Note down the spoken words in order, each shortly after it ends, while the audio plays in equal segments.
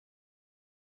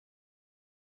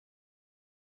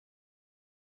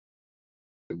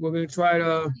We're gonna try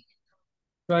to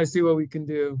see what we can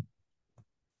do.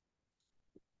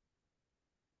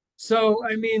 So,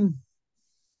 I mean,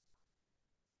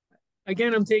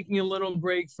 again, I'm taking a little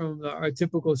break from our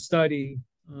typical study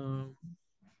um,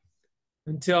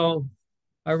 until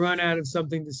I run out of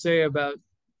something to say about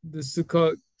the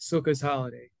Sukkot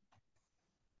holiday.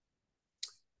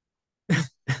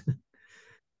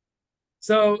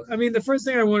 So, I mean, the first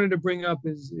thing I wanted to bring up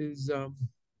is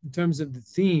in terms of the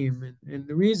theme and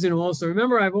the reason also.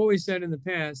 Remember, I've always said in the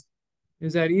past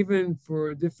is that even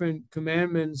for different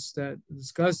commandments that are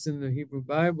discussed in the Hebrew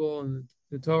Bible and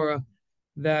the Torah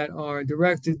that are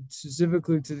directed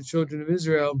specifically to the children of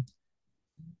Israel,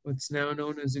 what's now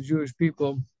known as the Jewish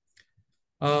people,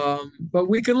 but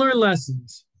we can learn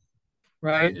lessons,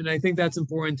 right? And I think that's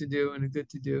important to do and good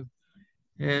to do.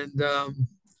 And um,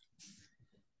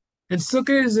 and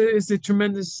Sukkah is a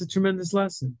tremendous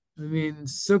lesson. I mean,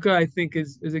 Sukkah, I think,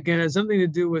 is again has something to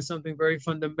do with something very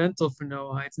fundamental for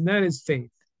Noahites, and that is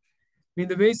faith. I mean,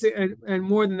 the basic and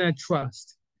more than that,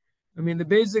 trust. I mean, the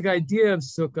basic idea of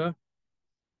Sukkah,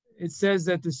 it says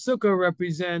that the Sukkah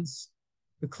represents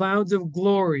the clouds of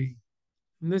glory,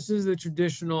 and this is the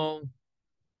traditional,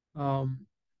 um,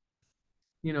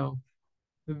 you know,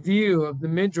 the view of the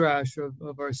midrash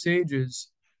of our sages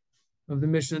of the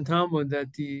Mishnah and Talmud that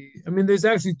I mean, there's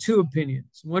actually two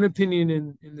opinions. One opinion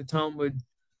in the Talmud,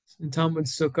 in Talmud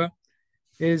Sukkah,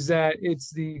 is that it's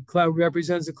the cloud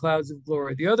represents the clouds of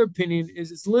glory. The other opinion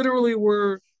is it's literally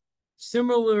were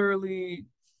similarly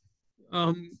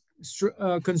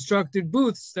constructed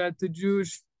booths that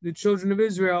the children of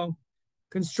Israel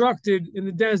constructed in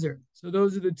the desert. So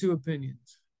those are the two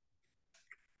opinions.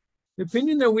 The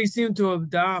opinion that we seem to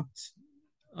adopt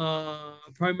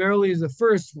primarily is the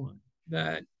first one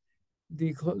that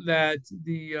the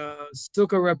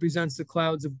sukkah represents the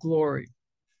clouds of glory,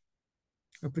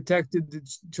 or protected the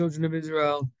children of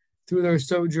Israel through their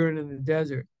sojourn in the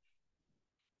desert.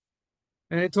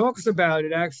 And it talks about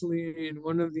it actually in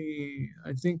one of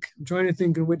I think, I'm trying to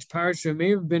think in which parsha, it may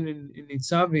have been in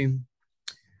Nitzavim,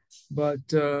 but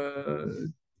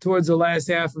towards the last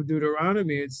half of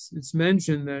Deuteronomy, it's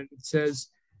mentioned that it says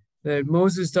that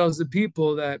Moses tells the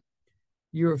people that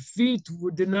your feet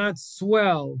did not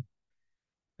swell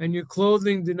and your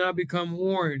clothing did not become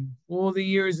worn all the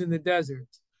years in the desert.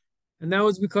 And that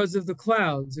was because of the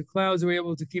clouds. The clouds were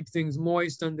able to keep things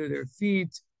moist under their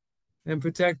feet and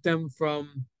protect them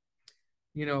from,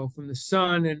 from the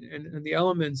sun and the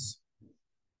elements.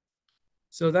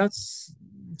 So that's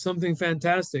something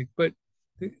fantastic.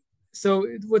 So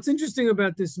what's interesting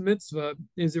about this mitzvah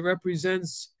is it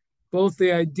represents both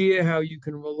the idea how you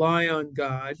can rely on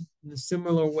God in a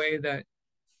similar way that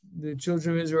the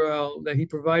children of Israel, that he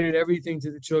provided everything to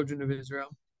the children of Israel.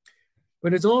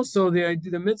 But it's also the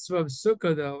idea, the mitzvah of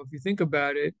Sukkah, though, if you think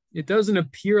about it, it doesn't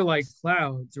appear like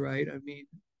clouds, right? I mean,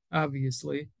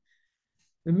 obviously.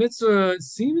 The mitzvah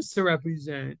seems to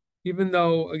represent, even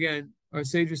though, again, our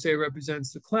sages say it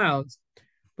represents the clouds,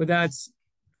 but that's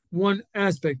one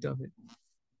aspect of it.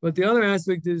 But the other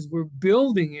aspect is we're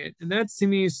building it, and that to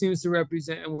me seems to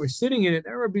represent, and we're sitting in it,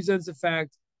 that represents the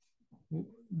fact,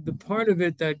 the part of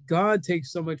it that God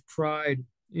takes so much pride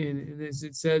in. And as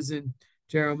it says in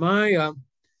Jeremiah,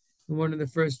 in one of the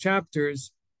first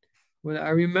chapters, when I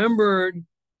remembered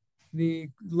the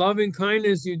loving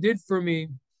kindness you did for me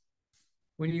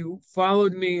when you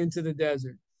followed me into the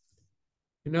desert.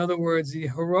 In other words, the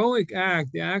heroic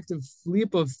act, the act of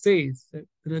leap of faith, that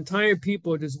an entire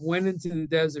people just went into the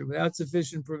desert without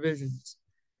sufficient provisions.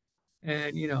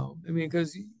 And, I mean,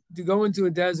 because to go into a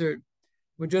desert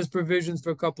with just provisions for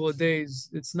a couple of days,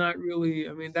 it's not really,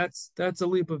 I mean, that's a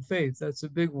leap of faith. That's a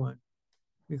big one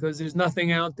because there's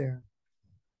nothing out there.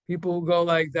 People who go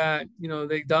like that,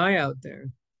 they die out there.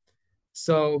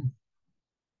 So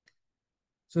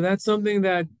that's something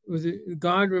that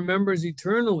God remembers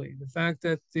eternally. The fact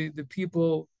that the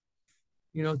people,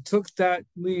 took that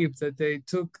leap, that they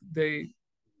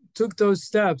took those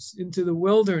steps into the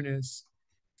wilderness.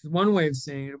 Is one way of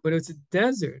saying it, but it's a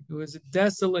desert. It was a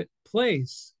desolate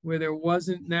place where there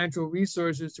wasn't natural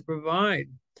resources to provide.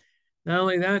 Not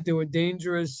only that, there were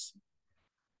dangerous,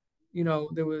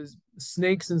 there was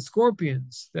snakes and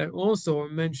scorpions that also are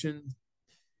mentioned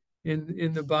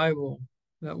in the Bible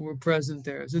that were present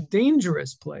there. It's a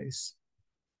dangerous place.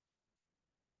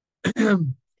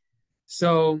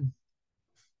 So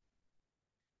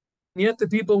yet the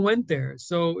people went there.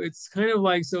 So it's kind of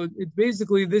like, so it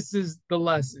basically, this is the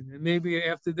lesson. And maybe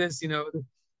after this,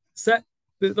 set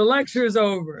the lecture is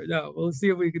over. No, we'll see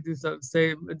if we could do some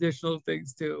say additional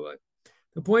things too. But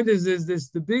the point is this,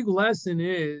 the big lesson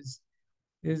is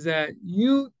that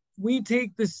we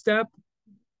take the step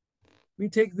we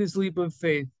take this leap of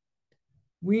faith,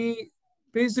 we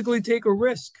basically take a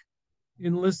risk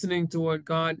in listening to what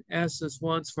God asks us,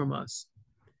 wants from us.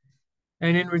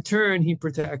 And in return, he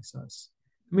protects us.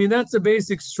 I mean, that's the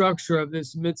basic structure of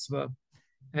this mitzvah,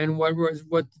 and what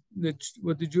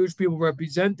the Jewish people were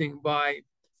representing by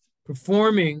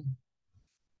performing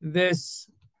this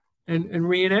and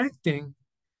reenacting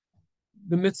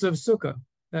the mitzvah of Sukkah.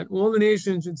 That all the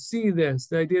nations should see this,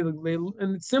 the idea that they,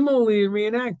 and similarly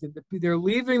reenacted, that they're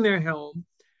leaving their home,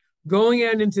 going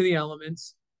out into the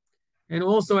elements, and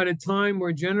also at a time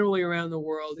where generally around the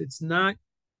world, the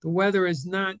weather is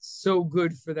not so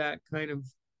good for that kind of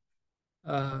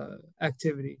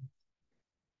activity.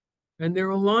 And they're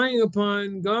relying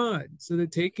upon God. So they're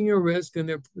taking a risk, and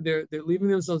they're leaving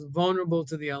themselves vulnerable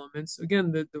to the elements.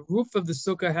 Again, the roof of the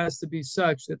sukkah has to be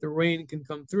such that the rain can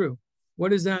come through. What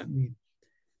does that mean?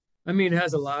 I mean, it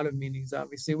has a lot of meanings,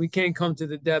 obviously. We can't come to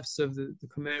the depths of the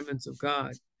commandments of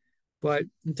God. But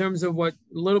in terms of what a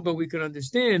little bit we can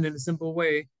understand in a simple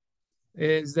way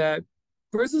is that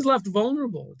person is left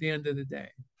vulnerable at the end of the day.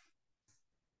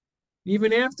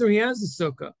 Even after he has the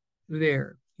sukkah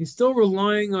there, he's still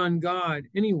relying on God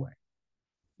anyway.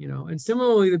 And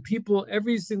similarly, the people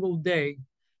every single day,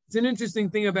 it's an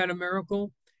interesting thing about a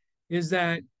miracle is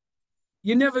that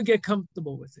you never get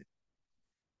comfortable with it.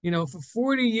 For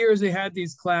 40 years they had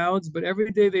these clouds, but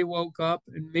every day they woke up,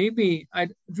 and maybe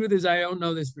truth is, I don't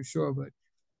know this for sure, but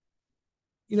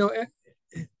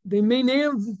they may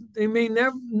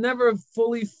never have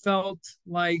fully felt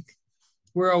like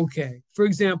we're okay. For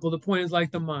example, the point is like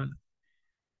the manna.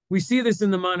 We see this in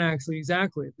the manna actually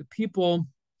exactly. The people,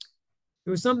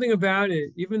 there was something about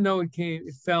it, even though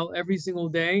it fell every single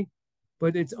day,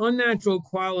 but its unnatural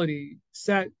quality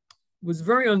was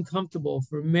very uncomfortable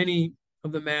for many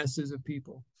of the masses of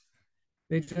people.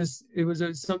 Because it was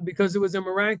a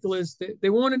miraculous,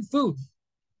 they wanted food.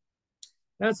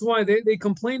 That's why they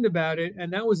complained about it,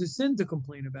 and that was a sin to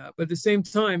complain about. But at the same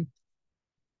time,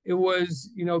 it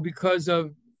was, because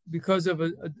of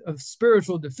a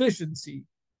spiritual deficiency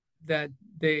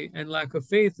and lack of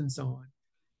faith and so on.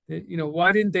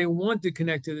 Why didn't they want to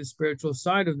connect to the spiritual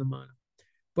side of the manna?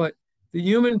 But the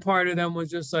human part of them was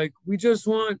just like, we just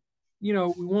want, we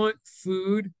want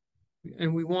food.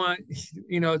 And we want,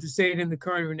 to say it in the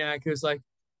current vernacular, it's like,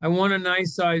 I want a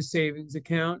nice size savings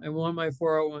account. I want my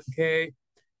 401k.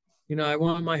 I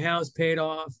want my house paid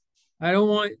off. I don't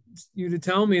want you to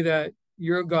tell me that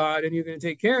you're God and you're going to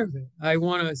take care of it. I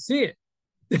want to see it.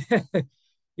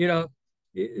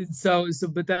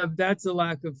 But that's a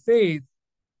lack of faith,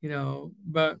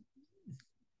 but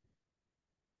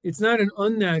it's not an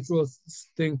unnatural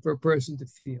thing for a person to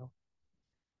feel.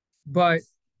 But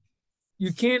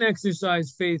you can't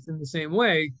exercise faith in the same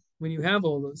way when you have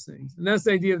all those things. And that's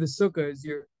the idea of the sukkah, is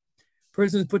your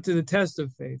person is put to the test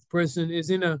of faith. Person is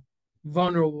in a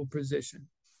vulnerable position.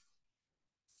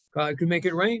 God could make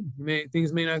it rain.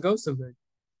 Things may not go so good.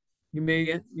 You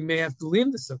may have to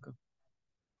leave the sukkah,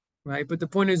 right? But the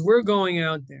point is, we're going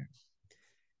out there.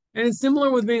 And it's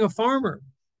similar with being a farmer,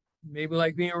 maybe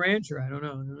like being a rancher. I don't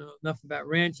know enough about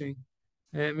ranching.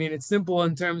 I mean, it's simple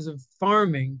in terms of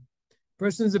farming.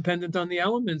 Person is dependent on the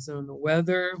elements, on the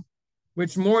weather,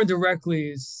 which more directly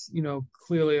is,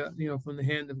 clearly, from the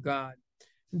hand of God.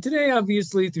 And today,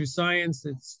 obviously, through science,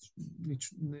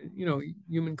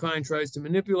 humankind tries to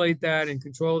manipulate that and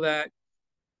control that,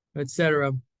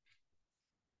 etc.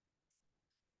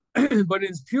 But in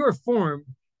its pure form,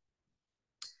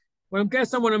 what I'm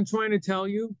trying to tell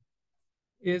you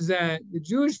is that the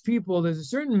Jewish people, there's a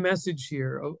certain message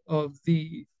here of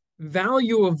the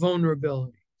value of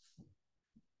vulnerability.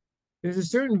 There's a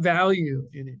certain value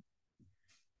in it.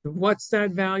 What's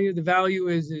that value? The value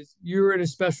is you're in a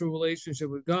special relationship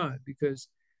with God, because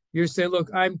you're saying,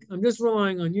 look, I'm just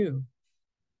relying on you.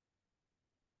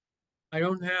 I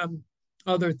don't have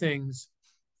other things.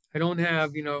 I don't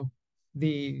have,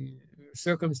 the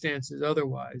circumstances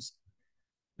otherwise.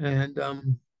 And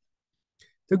to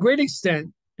a great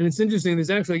extent, and it's interesting, there's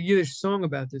actually a Yiddish song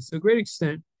about this. To a great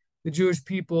extent, the Jewish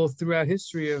people throughout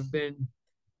history have been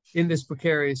in this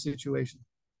precarious situation.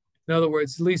 In other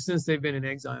words, at least since they've been in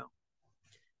exile.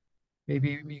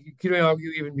 Maybe you could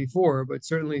argue even before, but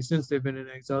certainly since they've been in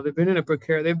exile, they've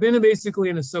been basically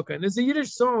in a sukkah. And there's a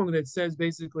Yiddish song that says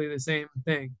basically the same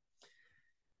thing,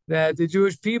 that the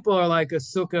Jewish people are like a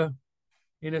sukkah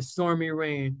in a stormy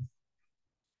rain,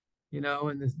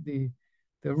 and the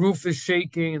roof is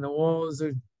shaking and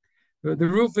the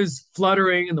roof is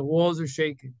fluttering and the walls are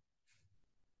shaking,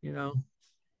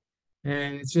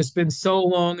 and it's just been so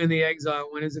long in the exile.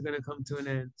 When is it going to come to an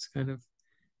end?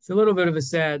 It's a little bit of a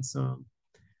sad song.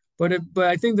 but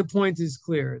I think the point is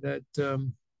clear that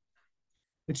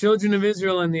the children of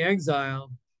Israel in the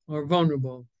exile are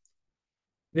vulnerable.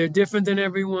 They're different than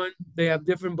everyone. They have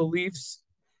different beliefs,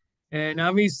 and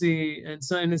obviously, and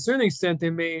so, in a certain extent, they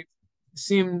may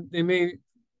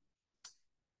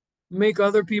make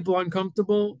other people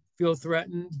uncomfortable, feel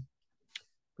threatened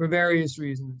for various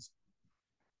reasons.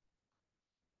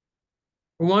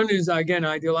 One is, again,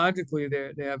 ideologically,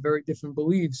 they have very different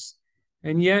beliefs,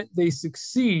 and yet they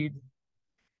succeed,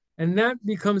 and that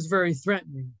becomes very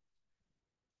threatening,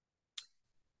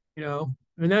 you know.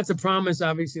 And that's a promise,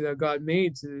 obviously, that God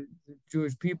made to the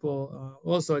Jewish people.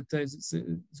 Also, at times,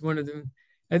 it's one of the,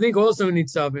 I think, also in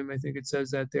Nitzavim, I think it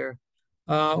says that there,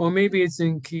 or maybe it's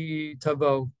in Ki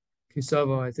Tavo,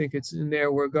 Kisavo. I think it's in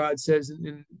there where God says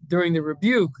during the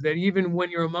rebuke that even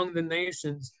when you're among the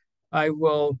nations, I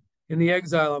will, in the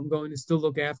exile, I'm going to still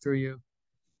look after you.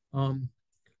 Um,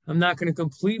 I'm not going to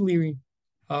completely,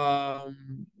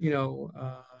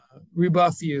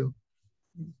 rebuff you,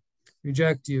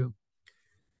 reject you.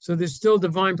 So there's still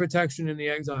divine protection in the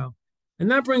exile.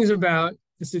 And that brings about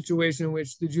a situation in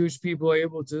which the Jewish people are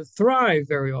able to thrive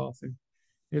very often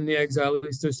in the exile, at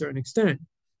least to a certain extent.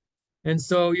 And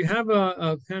so you have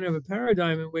a kind of a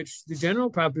paradigm in which the general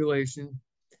population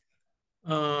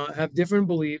have different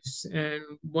beliefs and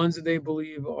ones that they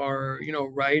believe are,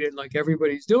 right and like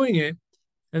everybody's doing it.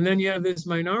 And then you have this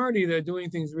minority that are doing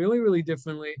things really, really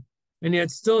differently and yet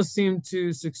still seem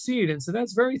to succeed. And so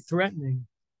that's very threatening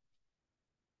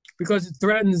because it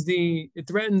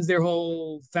threatens their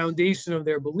whole foundation of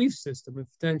their belief system. It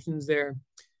threatens their,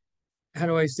 how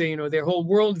do I say, their whole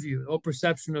worldview, the whole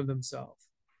perception of themselves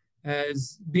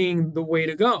as being the way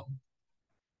to go.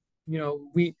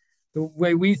 The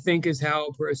way we think is how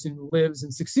a person lives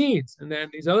and succeeds, and then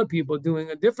these other people doing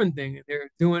a different thing and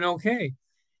they're doing okay.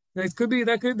 That could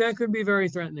be very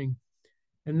threatening,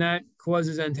 and that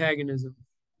causes antagonism.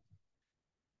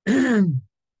 And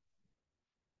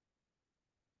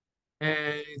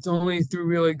it's only through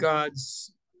really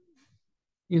God's,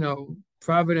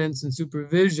 providence and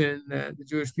supervision that the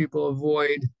Jewish people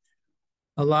avoid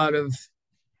a lot of,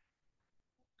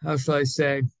 how shall I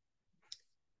say,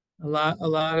 a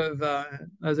lot of,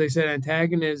 as I said,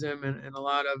 antagonism and a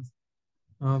lot of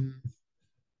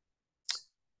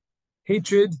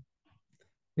hatred,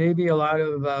 maybe a lot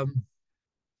of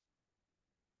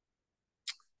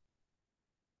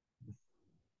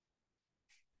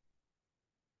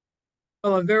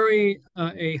well,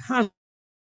 a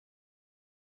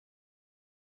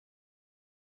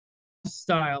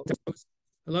hostile.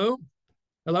 Hello,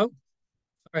 hello. All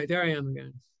right, there I am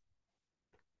again.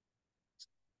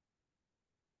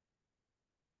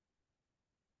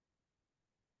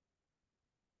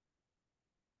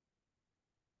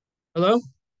 Hello.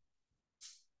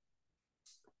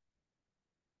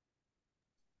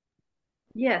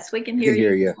 Yes, we can I hear can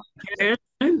hear you.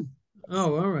 you.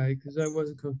 Oh, all right, because I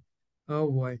wasn't. Oh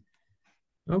boy.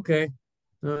 Okay.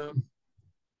 Um,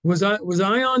 was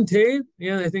I on tape?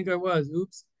 Yeah, I think I was.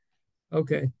 Oops.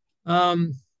 Okay.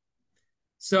 Um,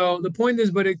 so the point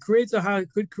is, but it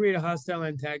could create a hostile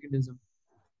antagonism.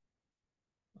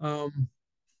 Um,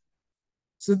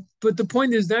 but the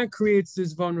point is that creates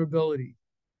this vulnerability.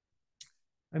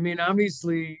 I mean,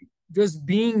 obviously, just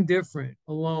being different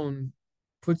alone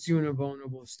puts you in a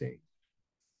vulnerable state.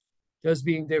 Just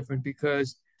being different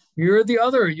because you're the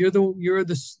other, you're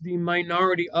the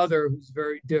minority other who's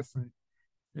very different.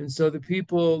 And so the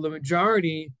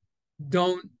majority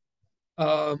don't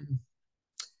um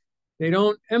they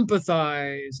don't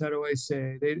empathize, how do I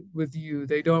say, they with you.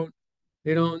 They don't,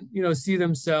 see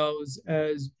themselves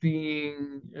as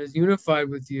being as unified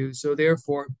with you. So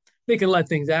therefore they can let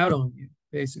things out on you,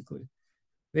 basically.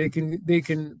 They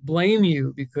can blame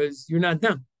you because you're not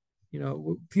them.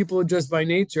 People just by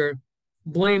nature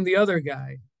blame the other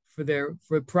guy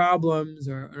for problems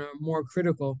or are more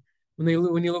critical. When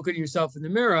you look at yourself in the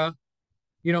mirror,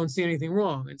 you don't see anything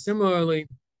wrong. And similarly,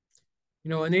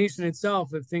 a nation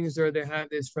itself, if things are they have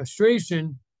this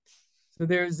frustration, so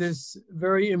there's this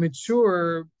very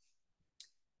immature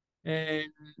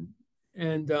and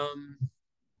and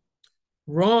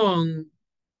wrong,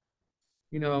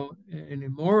 an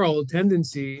immoral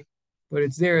tendency, but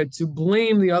it's there to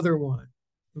blame the other one,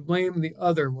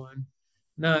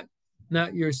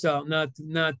 not yourself,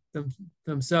 not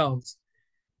themselves.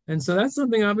 And so that's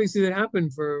something obviously that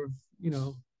happened for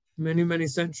many many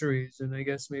centuries, and I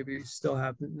guess maybe still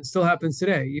happens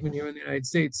today, even here in the United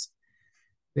States.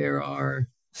 There are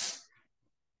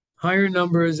higher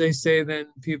numbers, they say, than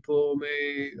people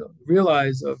may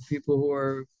realize of people who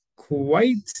are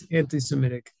quite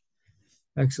anti-Semitic,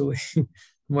 actually, from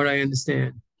what I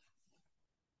understand.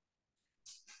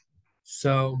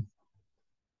 So,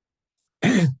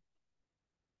 but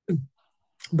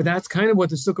that's kind of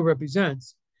what the sukkah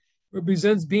represents.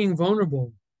 Represents being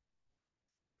vulnerable,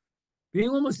 being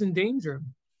almost in danger,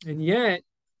 and yet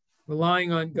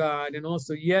relying on God, and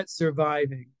also yet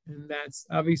surviving. And that's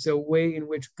obviously a way in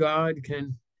which God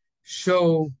can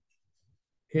show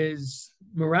his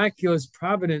miraculous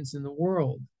providence in the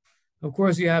world. Of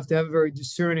course, you have to have a very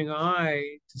discerning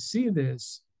eye to see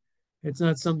this. It's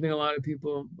not something a lot of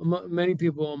people, many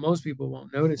people, most people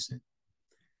won't notice it.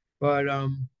 But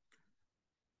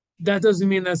that doesn't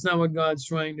mean that's not what God's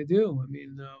trying to do. I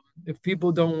mean, if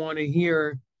people don't want to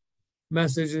hear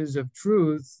messages of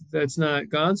truth, that's not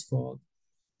God's fault,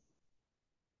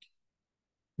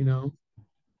 you know?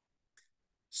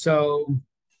 So,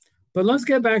 but let's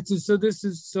get back to,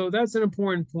 so that's an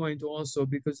important point also,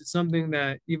 because it's something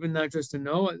that even not just in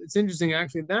Noah, it's interesting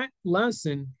actually, that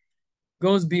lesson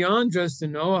goes beyond just a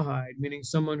Noahide, meaning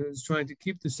someone who's trying to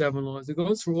keep the seven laws. It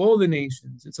goes for all the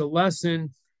nations. It's a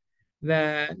lesson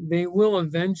that they will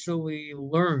eventually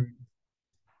learn.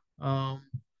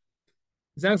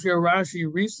 There's actually a Rashi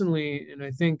recently, and I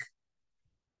think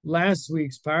last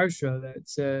week's parsha, that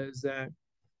says that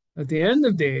at the end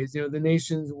of days, the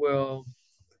nations will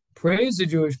praise the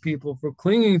Jewish people for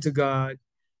clinging to God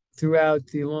throughout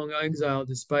the long exile,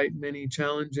 despite many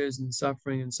challenges and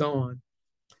suffering and so on.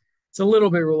 It's a little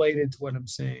bit related to what I'm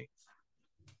saying.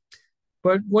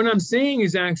 But what I'm saying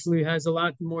is actually has a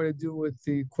lot more to do with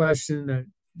the question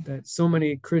that so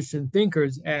many Christian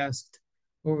thinkers asked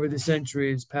over the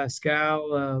centuries,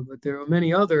 Pascal, but there are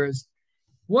many others.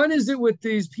 What is it with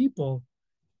these people?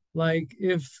 Like,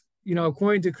 if,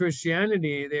 according to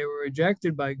Christianity, they were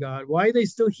rejected by God, why are they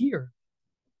still here?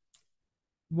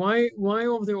 Why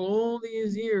over all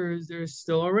these years they're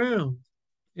still around?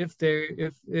 If they're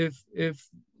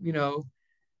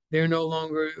no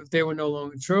longer, if they were no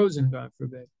longer chosen, God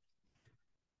forbid.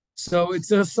 So it's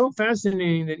so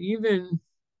fascinating that even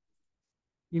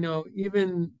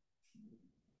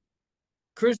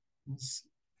Christians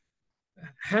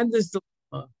had this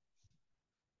dilemma,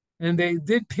 and they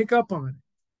did pick up on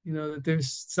it, that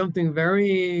there's something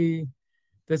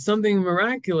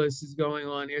miraculous is going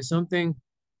on here, something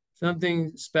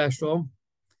special.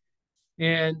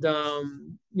 And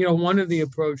one of the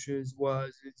approaches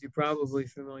was, as you're probably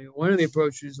familiar, one of the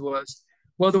approaches was,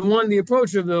 well, the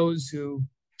approach of those who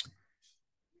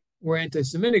were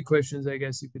anti-Semitic Christians, I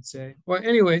guess you could say. Or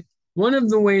anyway, one of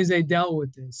the ways they dealt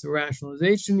with this, the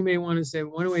rationalization, you may want to say,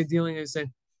 one way of dealing is that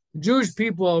the Jewish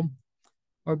people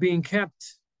are being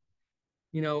kept,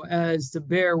 as to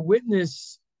bear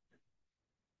witness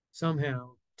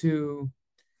somehow to,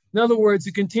 in other words,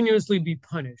 to continuously be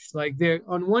punished. Like, they're,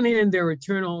 on one hand, they're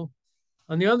eternal.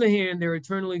 On the other hand, they're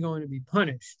eternally going to be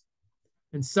punished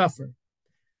and suffer.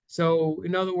 So,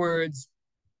 in other words,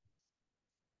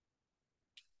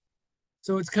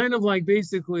 so it's kind of like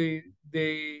basically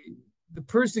the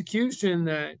persecution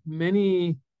that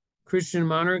many Christian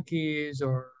monarchies,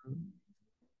 or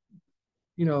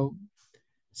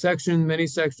many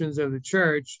sections of the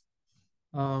church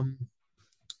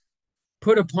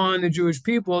put upon the Jewish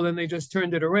people. Then they just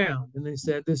turned it around and they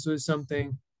said this was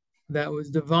something that was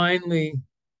divinely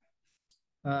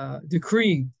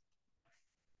decreed.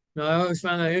 Now, I always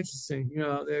found that interesting.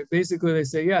 They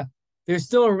say, yeah, they're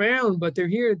still around, but they're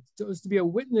here to be a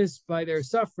witness by their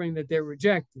suffering that they're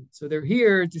rejected. So they're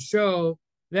here to show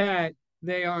that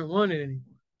they aren't wanted anymore.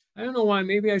 I don't know why.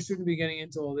 Maybe I shouldn't be getting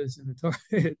into all this in the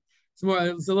Torah.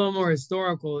 It's a little more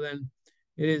historical than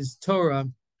it is Torah.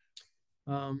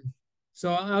 So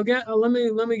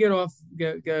let me get off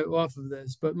of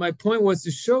this. But my point was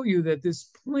to show you that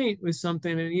this point was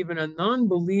something that even a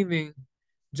non-believing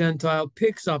Gentile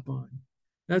picks up on.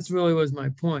 That's really was my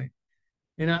point.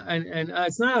 And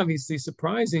it's not obviously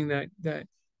surprising that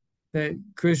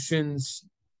Christians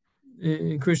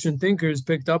and Christian thinkers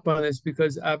picked up on this,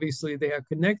 because obviously they are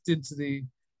connected to the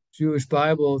Jewish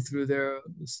Bible through the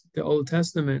Old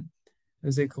Testament,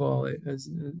 as they call it,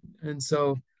 and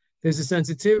so there's a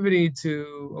sensitivity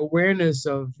to awareness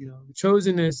of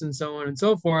chosenness and so on and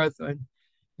so forth,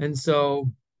 and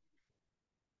so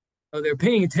they're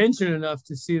paying attention enough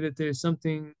to see that there's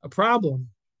a problem.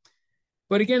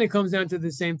 But again, it comes down to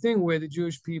the same thing, where the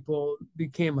Jewish people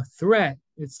became a threat.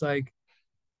 It's like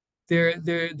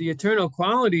the eternal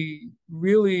quality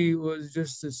really was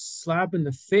just a slap in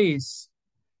the face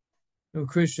of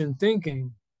Christian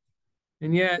thinking.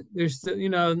 And yet there's still,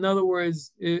 in other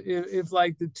words, if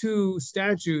like the two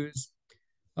statues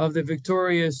of the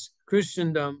victorious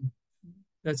Christendom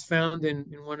that's found in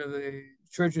one of the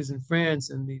churches in France,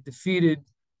 and the defeated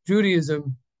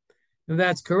Judaism, if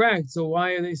that's correct, so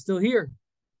why are they still here?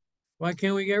 Why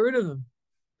can't we get rid of them?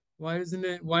 Why doesn't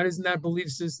that belief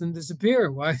system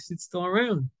disappear? Why is it still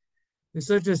around? They're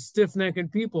such a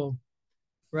stiff-necked people,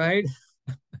 right?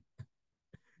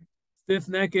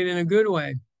 Stiff-necked in a good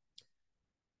way.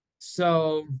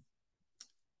 So,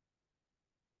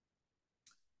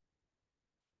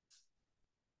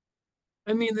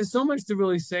 I mean, there's so much to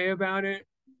really say about it.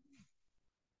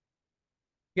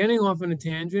 Getting off on a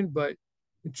tangent, but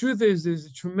the truth is, there's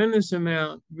a tremendous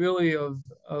amount, really, of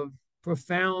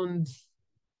profound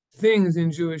things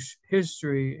in Jewish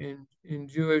history and in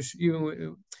Jewish, even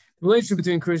the relationship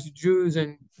between Christian Jews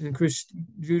and Christian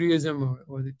Judaism,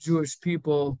 or the Jewish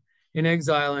people in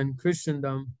exile and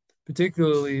Christendom,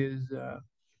 particularly, is I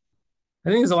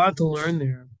think there's a lot to learn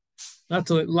there, lot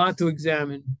to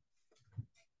examine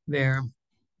there.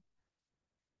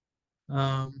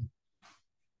 Um,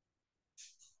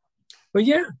 but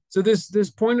yeah, so this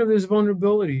point of this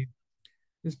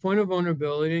point of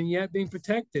vulnerability, and yet being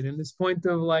protected, and this point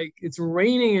of like it's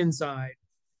raining inside.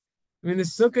 I mean, the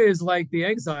sukkah is like the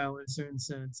exile in a certain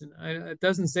sense, and it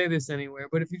doesn't say this anywhere.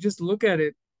 But if you just look at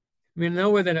it, I mean,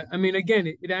 nowhere that I mean, again,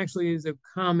 it actually is a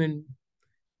common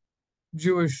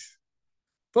Jewish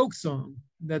folk song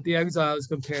that the exile is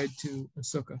compared to a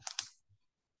sukkah.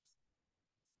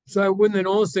 So I wouldn't at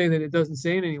all say that it doesn't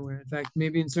say it anywhere. In fact,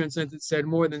 maybe in a certain sense it's said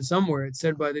more than somewhere. It's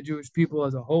said by the Jewish people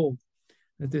as a whole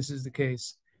that this is the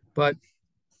case. But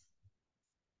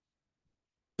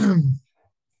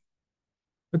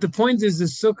but the point is the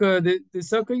sukkah,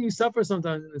 you suffer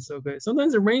sometimes in the sukkah.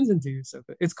 Sometimes it rains into your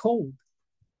sukkah. It's cold,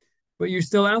 but you're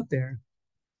still out there.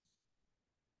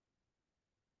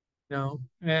 You know,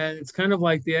 and it's kind of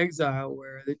like the exile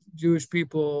where the Jewish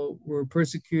people were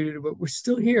persecuted, but we're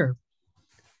still here.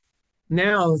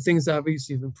 Now things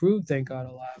obviously have improved, thank God,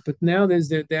 a lot. But now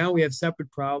we have separate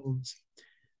problems.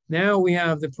 Now we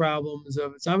have the problems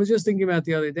of it. So I was just thinking about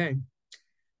the other day.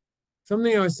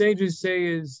 Something our sages say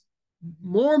is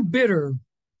more bitter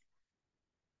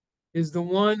is the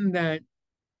one that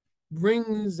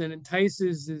brings and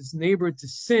entices his neighbor to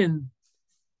sin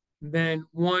than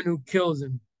one who kills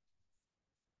him.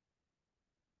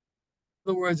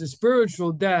 In other words, a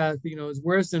spiritual death, is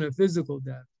worse than a physical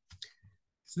death.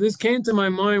 So this came to my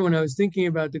mind when I was thinking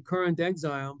about the current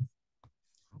exile.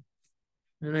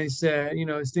 And I said,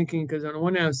 I was thinking, because on the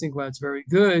one hand, I was thinking, well, it's very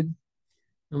good.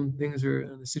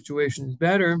 The situation is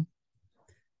better.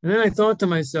 And then I thought to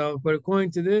myself, but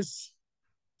according to this,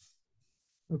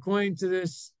 what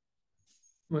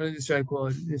did I try to call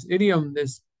it? This idiom,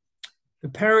 the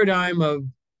paradigm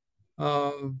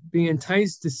of being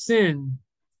enticed to sin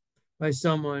by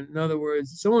someone. In other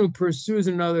words, someone who pursues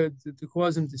another to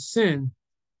cause him to sin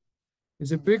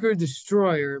is a bigger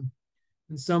destroyer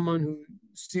than someone who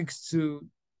seeks to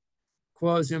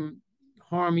cause him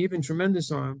harm, even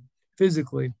tremendous harm,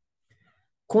 physically.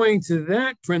 According to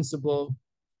that principle,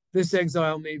 this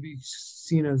exile may be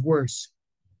seen as worse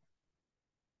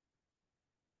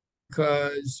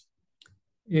because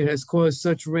it has caused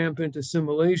such rampant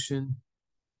assimilation.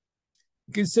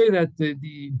 You could say that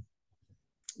the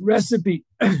recipe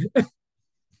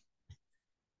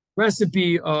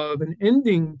recipe of an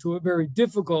ending to a very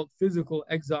difficult physical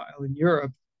exile in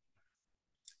Europe,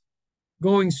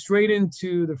 going straight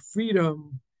into the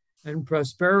freedom and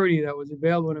prosperity that was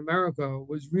available in America,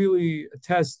 was really a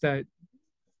test that,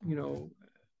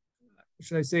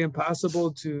 should I say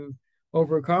impossible to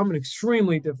overcome and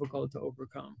extremely difficult to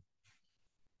overcome.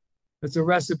 It's a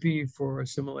recipe for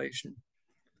assimilation.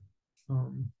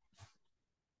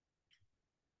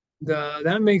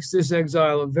 That makes this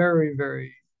exile a very,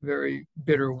 very, very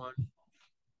bitter one.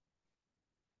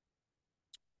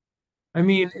 I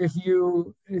mean,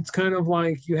 it's kind of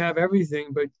like you have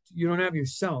everything, but you don't have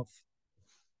yourself.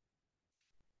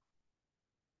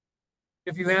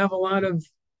 If you have a lot of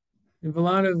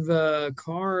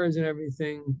cars and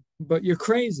everything, but you're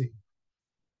crazy,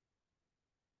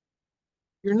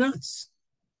 you're nuts.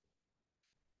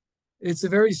 It's a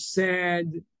very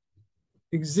sad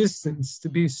existence to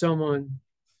be someone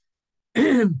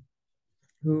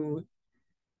who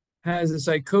has a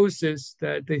psychosis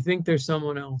that they think they're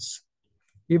someone else,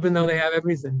 even though they have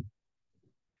everything.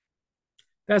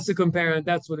 That's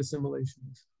what assimilation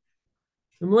is.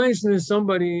 Assimilation is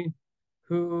somebody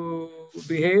who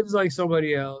behaves like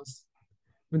somebody else,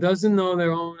 who doesn't know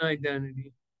their own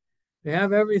identity. They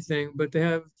have everything, but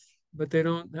they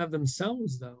don't have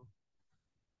themselves though.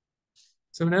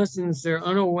 So in essence, they're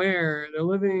unaware. They're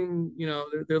living,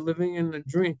 they're living in a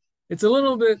dream. It's a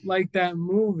little bit like that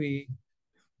movie.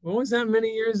 What was that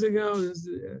many years ago?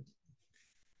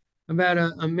 About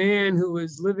a man who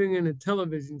was living in a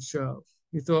television show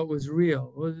he thought was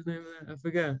real. What was the name of that? I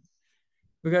forget.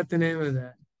 Forgot the name of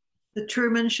that. The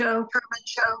Truman Show.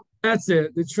 That's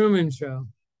it, The Truman Show.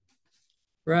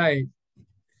 Right.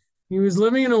 He was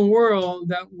living in a world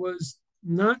that was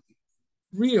not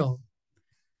real.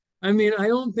 I mean, I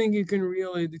don't think you can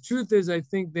really, the truth is, I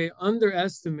think they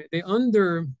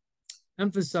underemphasize.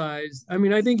 I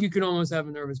mean, I think you could almost have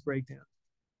a nervous breakdown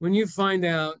when you find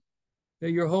out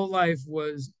that your whole life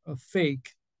was a fake.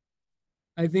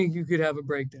 I think you could have a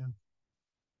breakdown.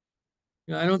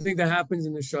 You know, I don't think that happens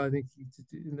in the show. I think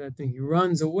he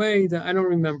runs away. That I don't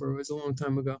remember. It was a long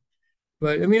time ago.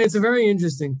 But I mean, it's a very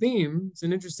interesting theme. It's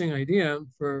an interesting idea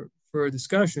for a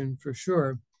discussion for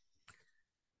sure.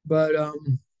 But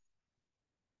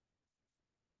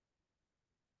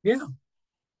yeah.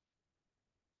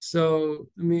 So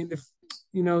I mean, if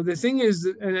the thing is,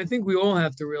 and I think we all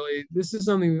have to really. This is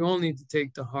something we all need to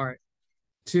take to heart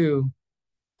too.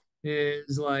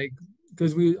 Is like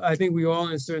because I think we all,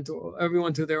 in a certain, to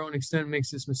everyone to their own extent, makes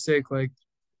this mistake. Like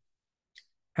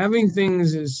having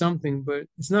things is something, but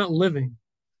it's not living.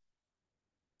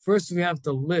 First, we have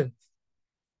to live.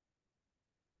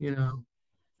 You know,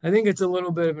 I think it's a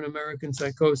little bit of an American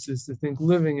psychosis to think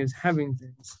living is having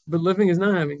things, but living is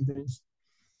not having things.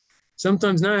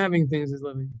 Sometimes not having things is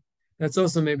living. That's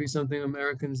also maybe something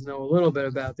Americans know a little bit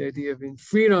about the idea of being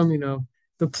freedom.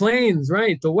 The plains,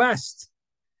 right? The West,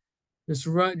 just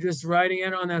riding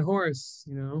it on that horse.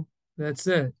 That's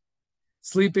it.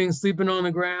 Sleeping on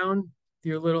the ground, with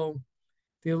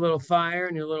your little fire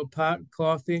and your little pot of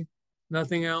coffee.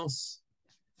 Nothing else.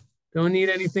 Don't need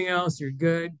anything else. You're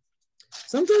good.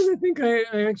 Sometimes I think I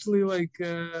actually like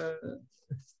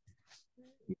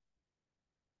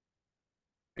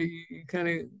you kind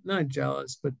of not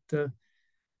jealous, but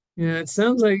it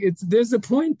sounds like there's a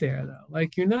point there though.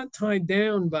 Like you're not tied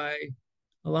down by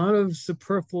a lot of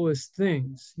superfluous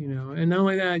things, and not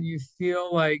only that, you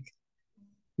feel like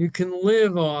you can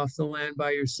live off the land by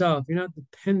yourself. You're not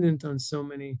dependent on so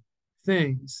many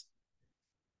things.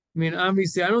 I mean,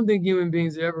 obviously, I don't think human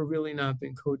beings have ever really not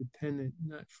been codependent,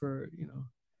 not for,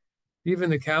 even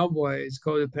the cowboy is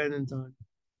codependent on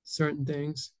certain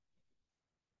things,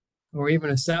 or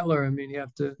even a settler. I mean, you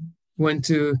have to went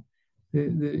to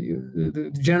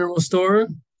the general store,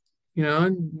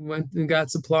 and went and got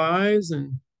supplies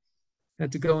and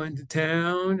had to go into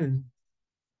town and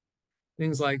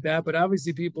things like that. But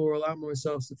obviously, people were a lot more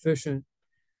self-sufficient.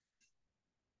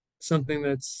 Something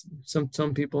that's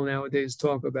some people nowadays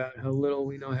talk about how little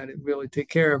we know how to really take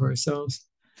care of ourselves.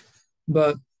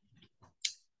 But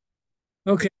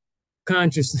okay,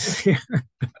 consciousness here.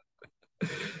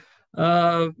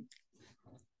 uh,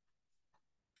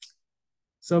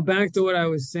 so back to what I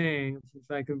was saying,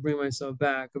 if I could bring myself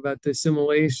back about the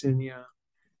assimilation. Yeah,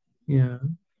 yeah.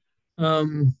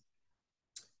 Um,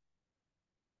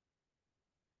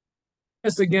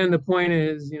 yes, again, the point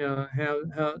is,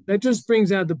 how that just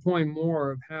brings out the point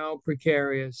more of how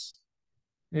precarious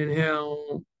and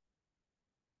how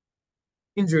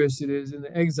dangerous it is in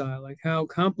the exile, like how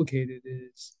complicated it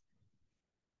is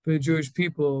for the Jewish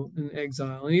people in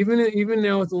exile, and even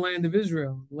now with the land of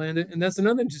Israel, and that's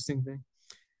another interesting thing.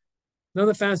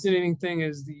 Another fascinating thing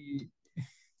is the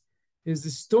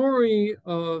story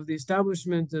of the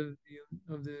establishment of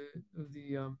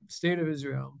the state of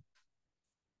Israel.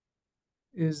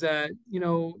 Is that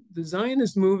the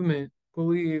Zionist movement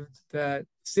believed that the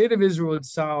state of Israel would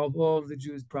solve all of the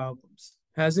Jews' problems.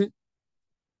 Has it?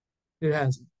 It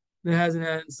hasn't. It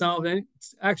hasn't solved any.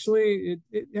 Actually,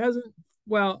 it hasn't.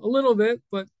 Well, a little bit,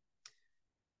 but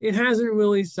it hasn't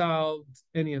really solved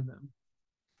any of them.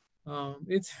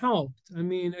 It's helped. I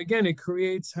mean, again, it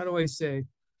creates. How do I say?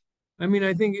 I mean,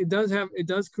 I think it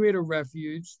does create a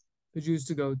refuge for Jews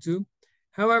to go to.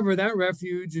 However, that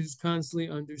refuge is constantly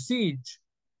under siege.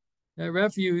 That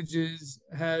refuge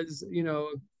has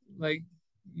like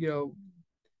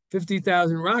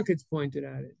 50,000 rockets pointed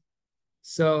at it.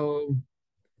 So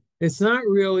it's not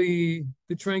really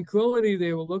the tranquility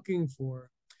they were looking for.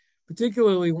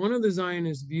 Particularly, one of the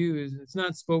Zionist views, it's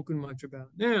not spoken much about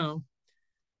now,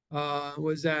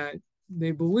 was that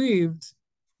they believed,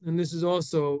 and this is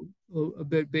also a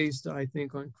bit based, I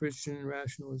think, on Christian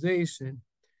rationalization,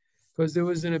 because there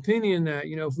was an opinion that,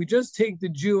 if we just take the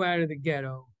Jew out of the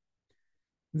ghetto,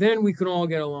 then we could all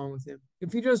get along with him.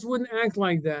 If he just wouldn't act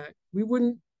like that, we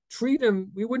wouldn't treat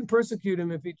him, we wouldn't persecute him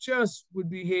if he just would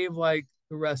behave like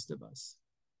the rest of us.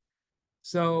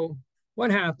 So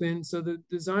what happened? So the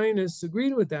Zionists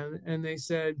agreed with them and they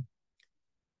said,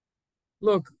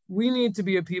 look, we need to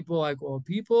be a people like all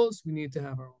peoples. We need to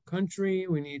have our own country.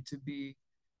 We need to be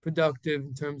productive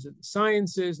in terms of the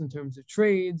sciences, in terms of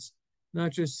trades,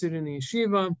 not just sit in the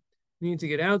yeshiva. We need to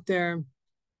get out there.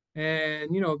 and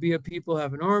be a people,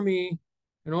 have an army,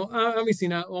 and obviously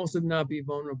not also not be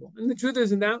vulnerable. And the truth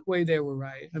is, in that way, they were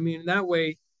right. I mean, in that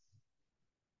way,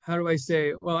 how do I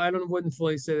say? Well, wouldn't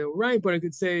fully say they were right, but I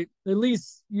could say at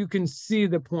least you can see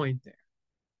the point there.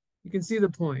 You can see the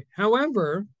point.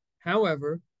 However,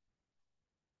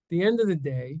 the end of the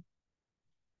day,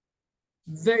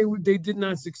 they did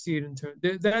not succeed in terms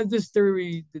that this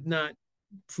theory did not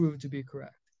prove to be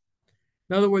correct.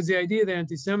 In other words, the idea that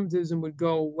anti-Semitism would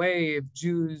go away if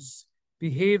Jews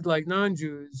behaved like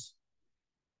non-Jews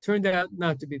turned out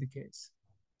not to be the case.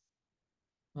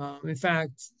 In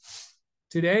fact,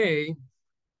 today,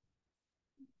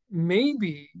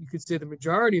 maybe you could say the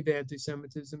majority of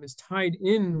anti-Semitism is tied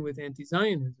in with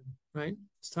anti-Zionism, right?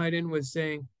 It's tied in with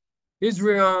saying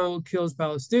Israel kills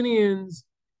Palestinians,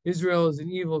 Israel is an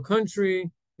evil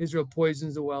country, Israel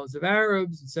poisons the wells of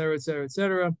Arabs, et cetera, et cetera, et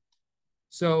cetera.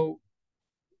 So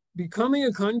becoming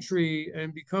a country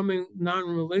and becoming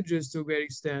non-religious to a great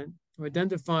extent, or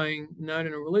identifying not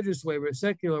in a religious way, but a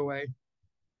secular way,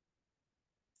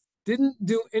 didn't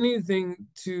do anything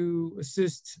to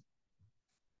assist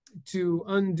to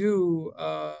undo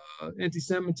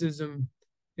anti-Semitism,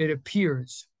 it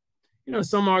appears.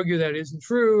 Some argue that isn't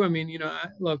true. I mean,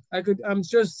 look, I'm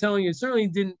just telling you, it certainly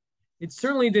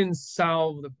didn't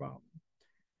solve the problem.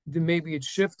 Maybe it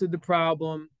shifted the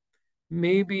problem.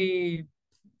 Maybe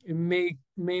it may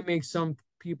make some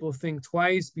people think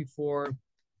twice before,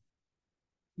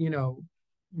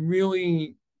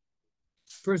 really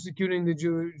persecuting the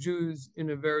Jews in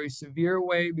a very severe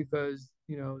way, because,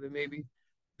 there may be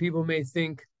people may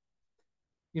think,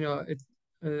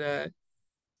 that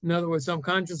in other words,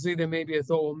 subconsciously, there may be a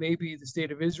thought, well, maybe the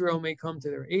state of Israel may come to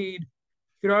their aid.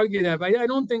 You could argue that, but I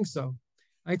don't think so.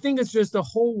 I think it's just the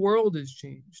whole world has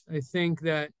changed. I think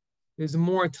that there's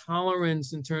more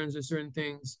tolerance in terms of certain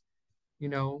things,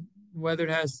 whether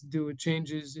it has to do with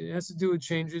changes, it has to do with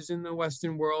changes in the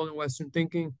Western world and Western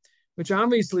thinking, which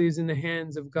obviously is in the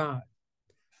hands of God.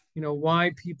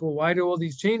 Why do all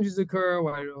these changes occur?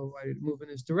 Why did it move in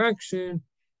this direction?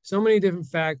 So many different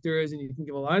factors, and you can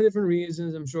give a lot of different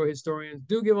reasons. I'm sure historians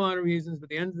do give a lot of reasons, but at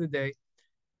the end of the day,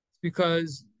 it's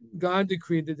because God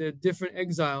decreed that a different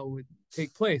exile would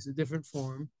take place, a different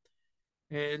form,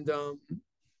 and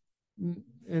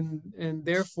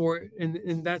therefore,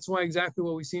 and that's why exactly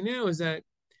what we see now is that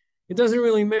it doesn't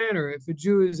really matter if a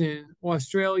Jew is in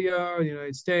Australia or the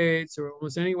United States or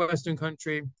almost any Western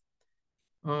country.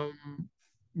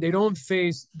 They don't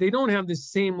have the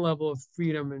same level of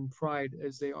freedom and pride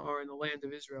as they are in the land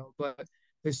of Israel, but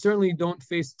they certainly don't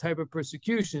face the type of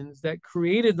persecutions that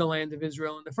created the land of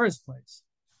Israel in the first place.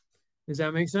 Does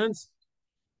that make sense?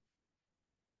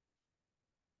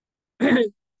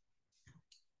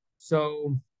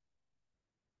 So,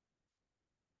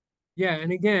 yeah,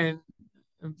 and again,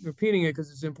 I'm repeating it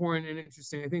because it's important and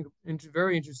interesting. I think a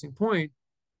very interesting point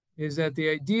is that the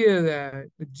idea that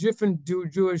a different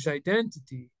Jewish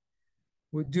identity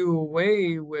would do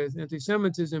away with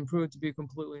anti-Semitism proved to be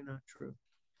completely not true.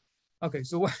 Okay,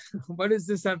 so what does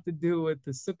this have to do with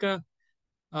the sukkah?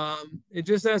 It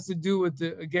just has to do with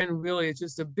really, it's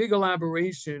just a big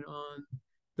elaboration on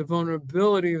the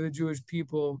vulnerability of the Jewish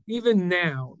people, even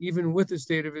now, even with the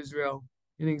state of Israel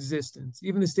in existence.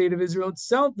 Even the state of Israel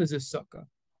itself is a sukkah,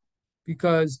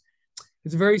 because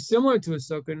it's very similar to a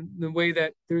sukkah in the way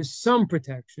that there's some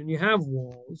protection. You have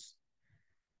walls,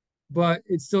 but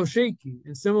it's still shaky.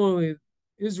 And similarly,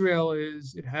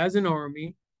 it has an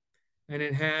army, and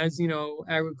it has,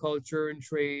 agriculture and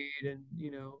trade and,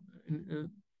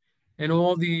 and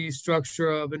all the structure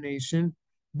of a nation,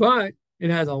 but it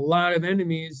has a lot of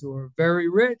enemies who are very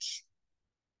rich,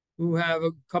 who have a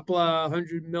couple of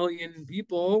 100 million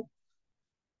people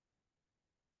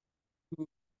who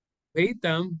hate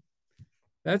them.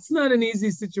 That's not an easy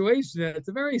situation. It's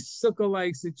a very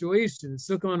sukkah-like situation, a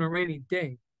sukkah on a rainy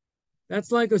day.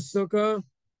 That's like a sukkah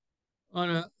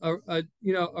on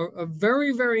a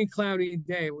very, very cloudy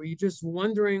day where you're just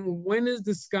wondering, when is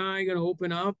the sky going to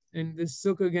open up and this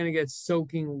sukkah going to get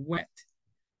soaking wet?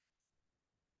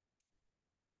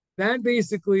 That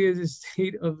basically is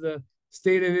the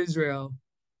state of Israel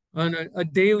on a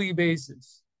daily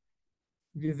basis,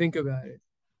 if you think about it.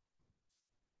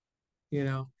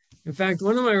 In fact,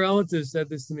 one of my relatives said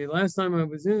this to me last time I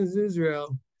was in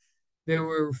Israel. There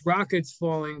were rockets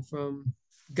falling from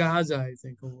Gaza, I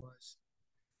think it was.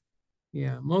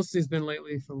 Yeah, mostly it's been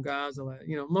lately from Gaza.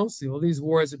 Mostly all these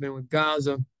wars have been with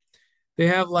Gaza. They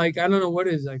have I don't know what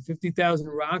it is, 50,000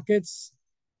 rockets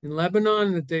in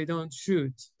Lebanon that they don't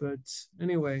shoot. But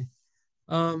anyway,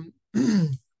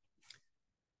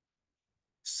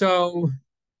 so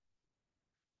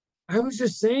I was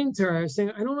just saying to her, I was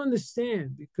saying, I don't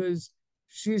understand because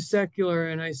she's secular.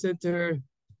 And I said to her,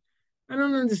 I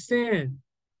don't understand.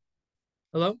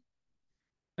 Hello?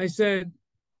 I said,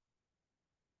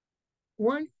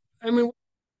 what? I mean,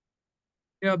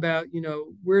 about,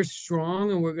 we're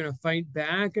strong and we're going to fight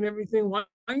back and everything. Why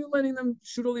are you letting them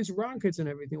shoot all these rockets and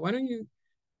everything?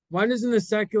 Why doesn't the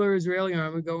secular Israeli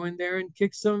army go in there and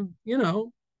kick some,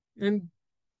 and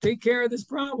take care of this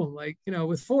problem, like,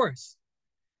 with force?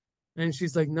 And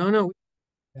she's like, no, no,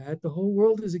 that the whole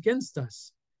world is against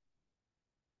us.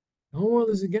 The whole world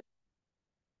is against.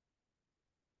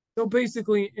 So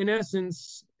basically, in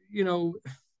essence,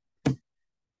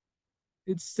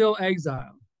 it's still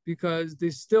exile because they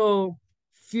still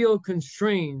feel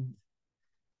constrained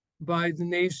by the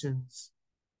nations.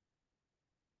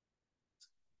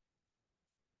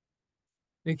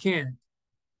 They can't.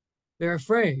 They're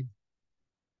afraid.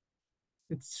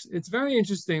 It's very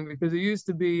interesting because it used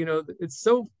to be, it's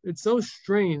so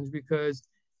strange because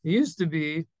it used to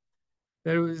be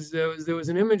that there was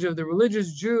an image of the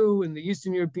religious Jew in the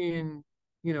Eastern European,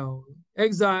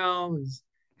 exile, his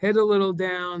head a little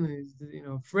down, he's,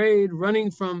 afraid,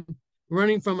 running from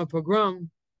a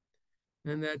pogrom,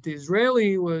 and that the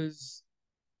Israeli was,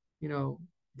 you know,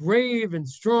 brave and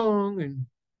strong and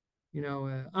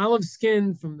olive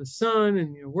skinned from the sun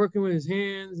and working with his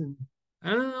hands. And I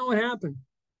don't know what happened.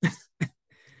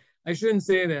 I shouldn't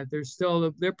say that.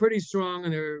 They're pretty strong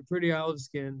and they're pretty olive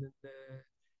skinned. And,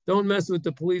 don't mess with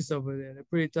the police over there. They're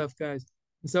pretty tough guys.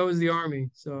 And so is the army.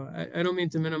 So I don't mean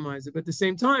to minimize it. But at the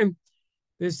same time,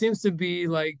 there seems to be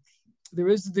like, there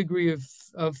is a degree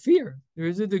of fear. There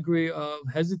is a degree of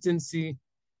hesitancy.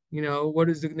 What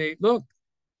does the Nate look?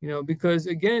 Because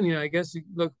again, I guess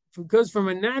look, because from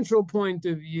a natural point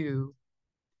of view,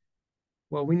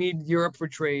 well, we need Europe for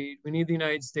trade. We need the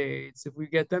United States. If we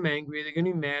get them angry, they're going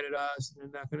to be mad at us. And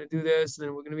they're not going to do this. And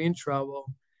then we're going to be in trouble.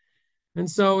 And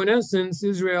so, in essence,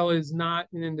 Israel is not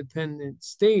an independent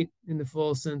state in the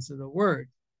full sense of the word.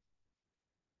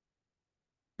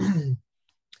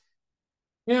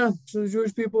 Yeah, so the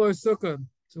Jewish people are sukkah.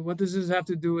 So, what does this have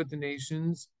to do with the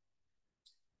nations?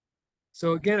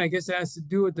 So, again, I guess it has to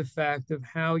do with the fact of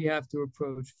how you have to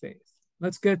approach faith.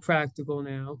 Let's get practical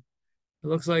now. It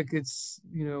looks like it's,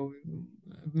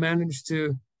 managed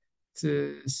to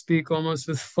speak almost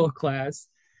with full class.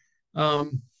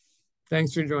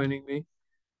 Thanks for joining me.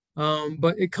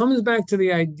 But it comes back to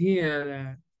the idea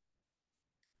that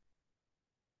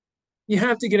you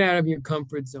have to get out of your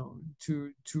comfort zone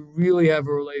to really have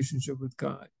a relationship with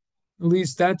God. At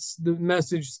least that's the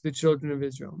message to the children of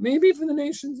Israel. Maybe for the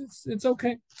nations, it's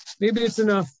okay. Maybe it's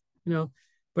enough.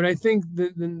 But I think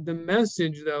the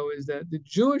message though is that the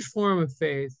Jewish form of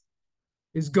faith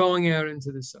is going out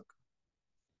into the sukkah.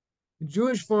 The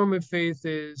Jewish form of faith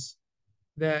is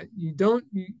that you don't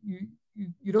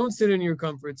sit in your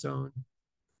comfort zone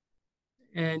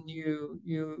and you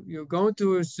go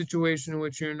into a situation in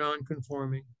which you're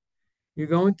non-conforming. You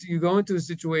go into a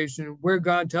situation where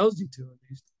God tells you to, at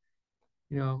least,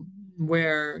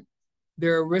 where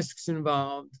there are risks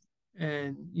involved,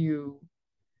 and you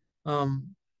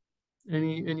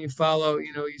follow,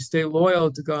 you stay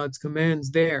loyal to God's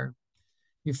commands there.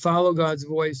 You follow God's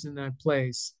voice in that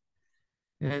place.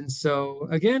 And so,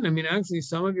 again, I mean, actually,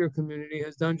 some of your community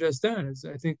has done just that. As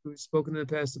I think we've spoken in the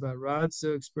past about Rod's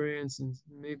experience, and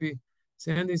maybe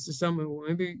Sandy's to some,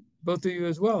 maybe both of you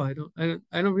as well. I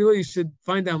don't really should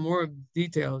find out more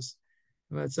details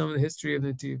about some of the history of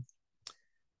Nativ.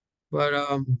 But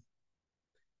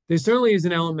there certainly is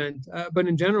an element. But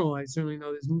in general, I certainly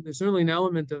know there's certainly an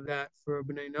element of that for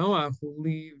B'nai Noach who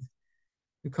leave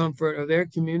the comfort of their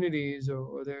communities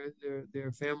or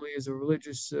their families or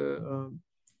religious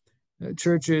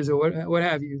churches or what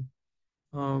have you,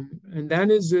 and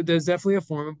there's definitely a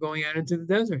form of going out into the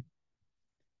desert.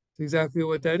 It's exactly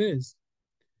what that is.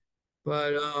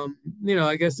 But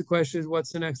I guess the question is,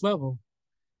 what's the next level?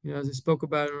 As I spoke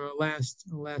about in our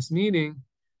last meeting,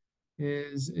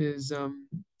 is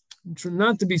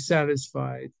not to be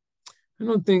satisfied.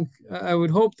 I would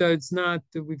hope that it's not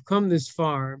that we've come this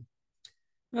far,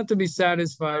 not to be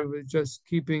satisfied with just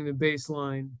keeping the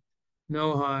baseline,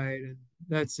 no hide, and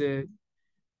that's it.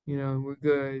 We're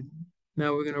good.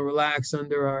 Now we're going to relax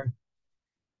under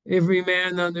every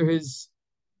man under his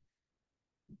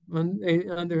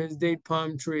date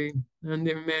palm tree, and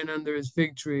every man under his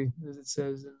fig tree, as it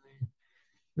says in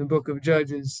the book of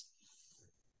Judges.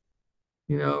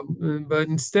 But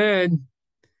instead,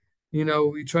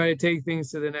 we try to take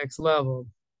things to the next level.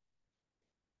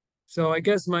 So I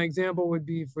guess my example would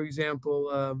be, for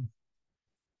example,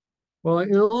 well,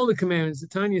 in all the commandments, the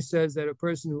Tanya says that a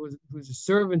person who's a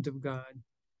servant of God,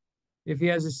 if he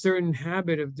has a certain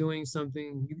habit of doing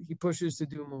something, he pushes to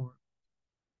do more.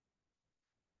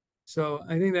 So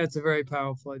I think that's a very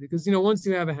powerful idea because, once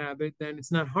you have a habit, then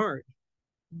it's not hard.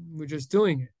 We're just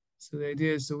doing it. So the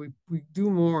idea is, so we do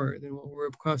more than what we're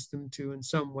accustomed to in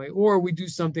some way, or we do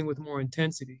something with more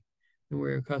intensity than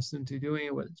we're accustomed to doing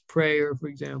it, whether it's prayer, for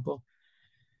example,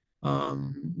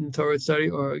 Torah study,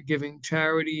 or giving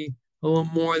charity a little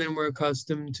more than we're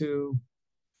accustomed to.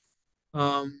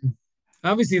 Um,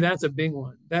 Obviously, that's a big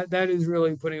one. That is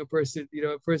really putting a person,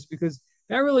 because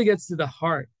that really gets to the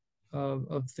heart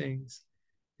of things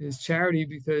is charity,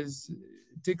 because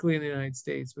particularly in the United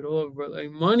States, but all over,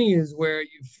 like money is where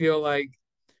you feel like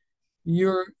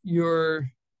your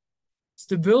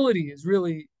stability is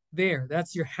really there.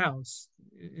 That's your house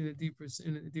in a deeper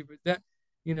that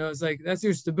it's like that's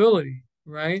your stability,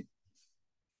 right?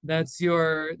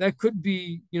 That could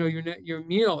be your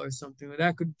meal or something.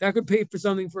 That could pay for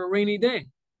something for a rainy day.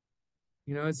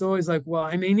 It's always like, well,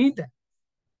 I may need that.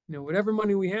 Whatever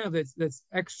money we have that's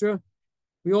extra,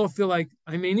 we all feel like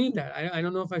I may need that. I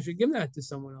don't know if I should give that to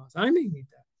someone else. I may need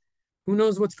that. Who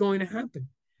knows what's going to happen?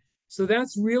 So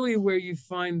that's really where you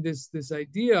find this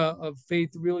idea of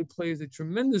faith really plays a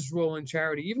tremendous role in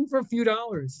charity, even for a few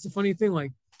dollars. It's a funny thing,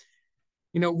 like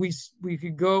we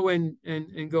could go and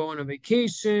go on a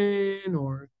vacation,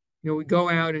 or we go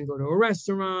out and go to a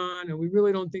restaurant, and we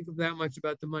really don't think of that much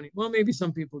about the money. Well, maybe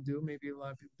some people do, maybe a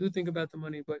lot of people do think about the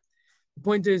money, but the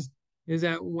point is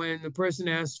that when the person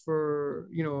asks for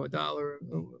a dollar,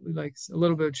 like a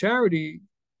little bit of charity,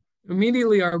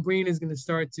 immediately our brain is going to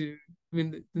start to, I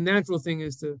mean, the natural thing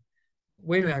is to,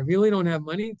 wait a minute, I really don't have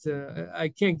money I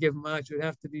can't give much. It would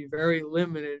have to be very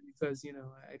limited because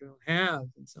I don't have.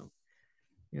 And so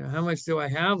how much do I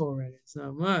have already? It's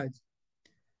not much.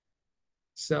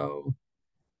 So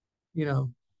you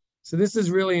know so this is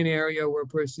really an area where a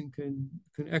person can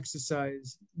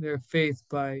exercise their faith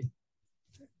by,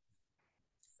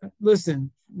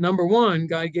 listen, number one,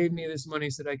 God gave me this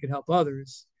money so that I could help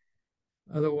others.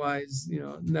 Otherwise,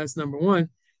 that's number one.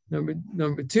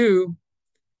 Number two,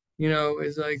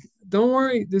 is like, don't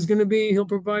worry, he'll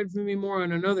provide for me more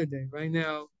on another day. Right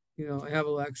now, I have a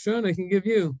little extra and I can give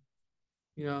you,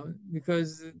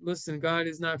 because listen, God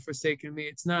is not forsaken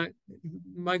me.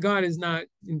 My God is not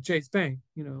in Chase Bank.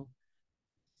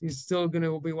 He's still going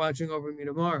to be watching over me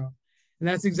tomorrow. And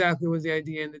that's exactly what the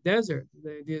idea in the desert.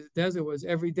 The idea of the desert was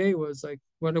every day was like,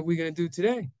 what are we going to do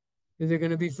today? Is there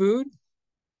going to be food?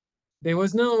 There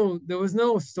was no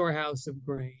storehouse of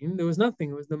grain. There was nothing.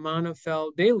 It was the manna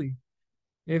fell daily.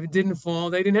 And if it didn't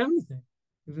fall, they didn't have anything.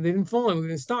 If they didn't fall, we were going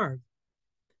to starve.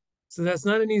 So that's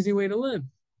not an easy way to live,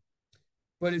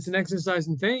 but it's an exercise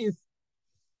in faith,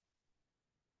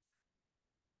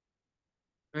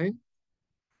 right?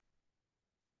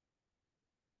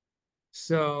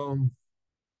 So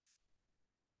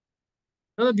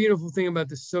another beautiful thing about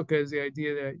the sukkah is the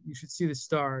idea that you should see the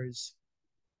stars,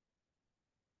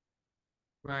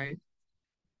 right?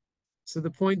 So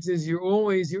the point is,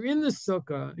 you're in the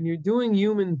sukkah and you're doing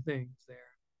human things there.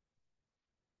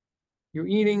 You're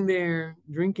eating there,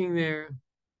 drinking there,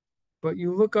 but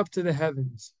you look up to the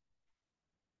heavens.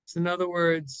 So in other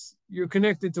words, you're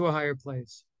connected to a higher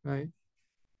place, right?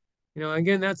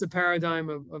 Again, that's a paradigm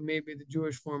of maybe the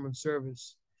Jewish form of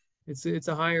service. It's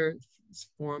a higher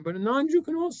form, but a non-Jew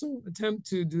can also attempt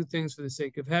to do things for the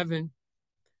sake of heaven.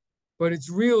 But it's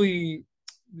really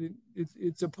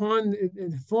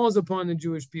it falls upon the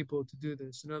Jewish people to do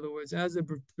this. In other words, as a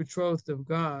betrothed of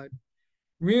God,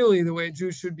 really the way a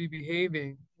Jew should be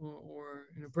behaving, or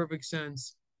in a perfect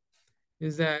sense,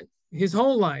 is that his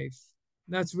whole life,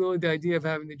 that's really the idea of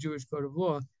having the Jewish code of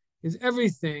law, is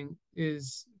everything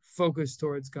is focused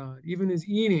towards God. Even his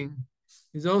eating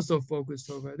is also focused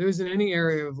toward God. There isn't any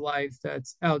area of life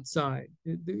that's outside.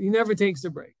 He never takes a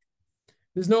break.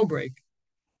 There's no break.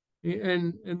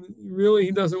 And really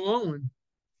he doesn't want one.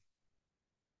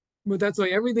 But that's why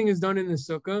everything is done in the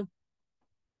sukkah,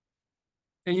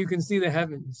 and you can see the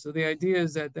heavens. So the idea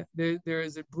is that there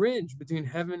is a bridge between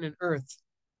heaven and earth.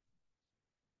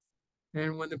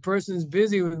 And when the person's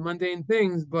busy with mundane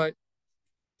things, but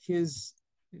his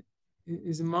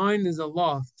mind is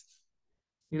aloft,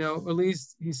 at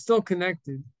least he's still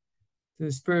connected to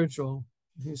the spiritual.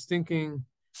 He's thinking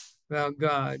about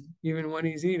God, even when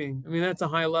he's eating. I mean, that's a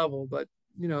high level, but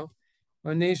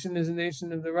our nation is a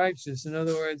nation of the righteous. In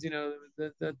other words,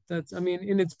 that's, I mean,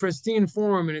 in its pristine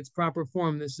form, in its proper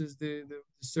form, this is the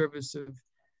service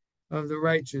of the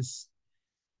righteous,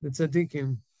 the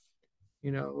tzaddikim,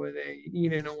 where they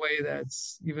eat in a way that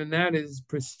is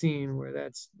pristine, where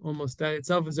that's almost, that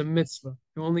itself is a mitzvah.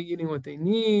 They're only eating what they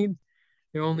need.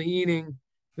 They're only eating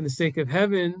for the sake of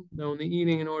heaven. They're only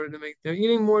eating in order to make, they're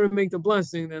eating more to make the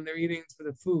blessing than they're eating for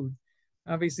the food.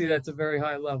 Obviously, that's a very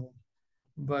high level,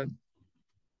 but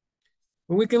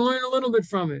we can learn a little bit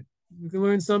from it. We can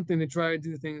learn something to try to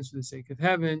do things for the sake of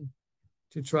heaven,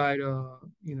 to try to,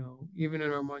 even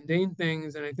in our mundane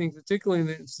things. And I think particularly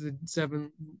the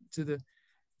seven to the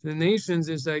nations,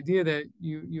 this idea that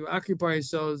you occupy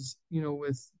yourselves,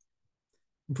 with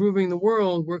improving the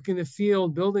world, working the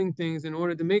field, building things in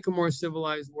order to make a more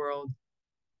civilized world.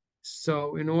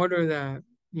 So in order that,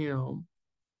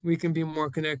 we can be more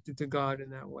connected to God in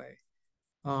that way.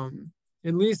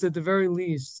 At least at the very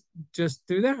least, just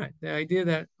through that, the idea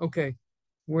that, okay,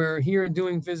 we're here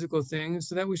doing physical things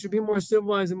so that we should be more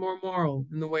civilized and more moral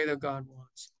in the way that God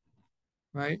wants.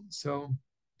 Right. So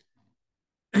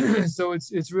so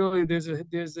it's really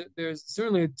there's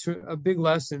certainly a big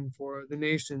lesson for the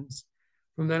nations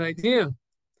from that idea.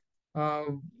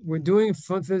 We're doing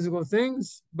physical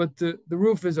things, but the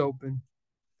roof is open.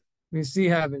 We see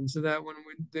heaven, so that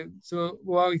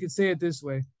we could say it this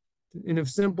way, in a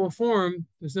simple form,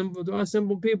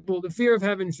 simple people, the fear of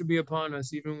heaven should be upon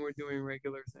us, even when we're doing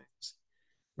regular things,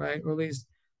 right? Or at least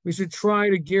we should try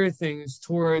to gear things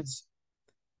towards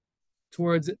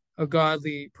a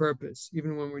godly purpose,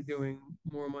 even when we're doing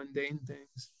more mundane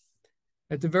things.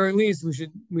 At the very least,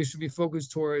 we should be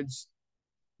focused towards,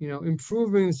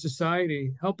 improving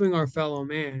society, helping our fellow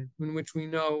man, in which we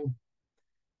know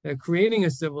that creating a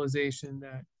civilization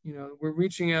that, we're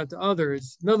reaching out to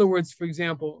others. In other words, for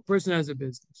example, a person has a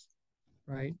business,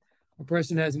 right? A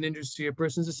person has an industry, a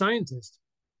person's a scientist.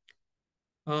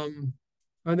 Are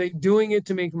they doing it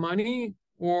to make money,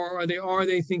 or are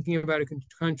they thinking about a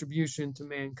contribution to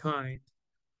mankind,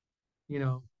 in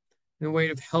a way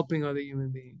of helping other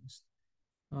human beings?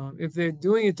 If they're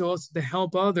doing it to also to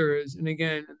help others, and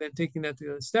again, then taking that to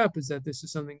the other step is that this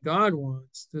is something God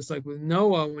wants. Just like with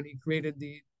Noah, when he created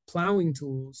the plowing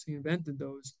tools, he invented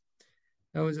those.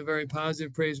 That was a very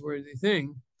positive, praiseworthy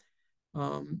thing.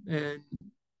 And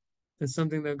it's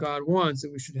something that God wants,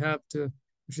 that we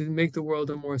should make the world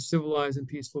a more civilized and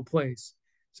peaceful place.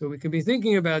 So we can be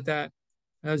thinking about that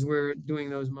as we're doing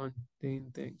those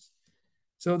mundane things.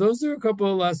 So those are a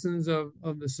couple of lessons of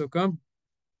the Sukkah.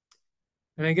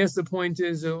 And I guess the point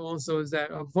is also is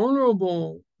that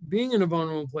being in a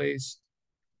vulnerable place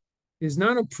is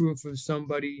not a proof of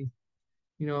somebody,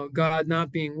 God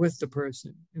not being with the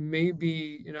person. It may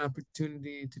be an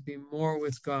opportunity to be more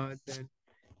with God than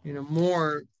in a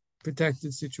more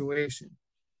protected situation,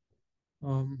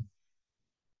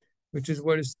 which is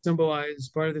what is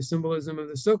symbolized, part of the symbolism of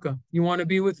the Sukkah. You want to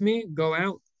be with me? Go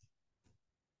out.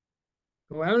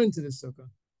 Go out into the Sukkah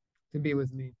to be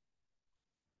with me.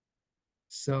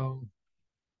 So,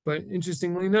 but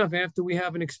interestingly enough, after we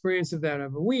have an experience of that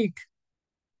of a week,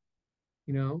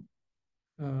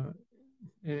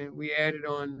 and we added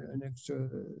on an extra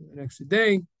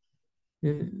day,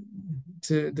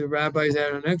 to the rabbis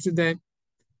add on an extra day.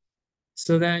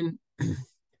 So then,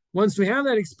 once we have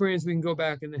that experience, we can go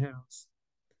back in the house,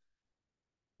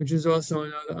 which is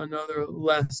also another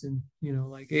lesson.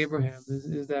 Like Abraham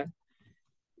is that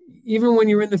even when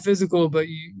you're in the physical, but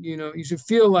you should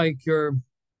feel like you're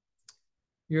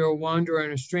a wanderer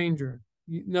and a stranger.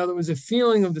 In other words, a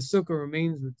feeling of the sukkah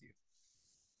remains with you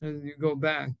as you go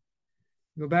back.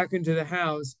 Go back into the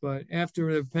house, but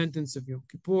after the repentance of Yom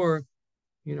Kippur,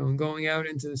 and going out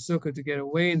into the sukkah to get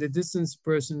away and to distance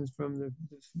persons from the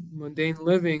mundane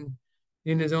living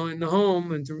in the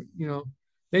home, and to,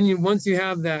 then once you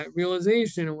have that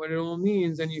realization of what it all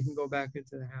means, then you can go back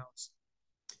into the house.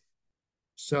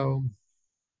 So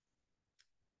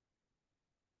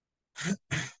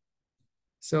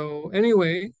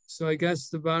anyway, so I guess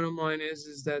the bottom line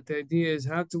is that the idea is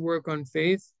how to work on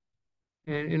faith,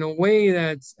 and in a way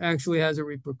that actually has a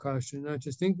repercussion, not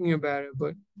just thinking about it,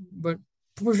 but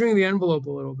pushing the envelope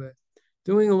a little bit,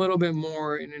 doing a little bit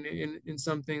more in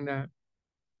something that,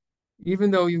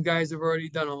 even though you guys have already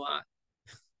done a lot,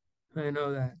 I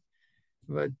know that,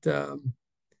 but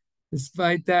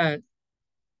despite that,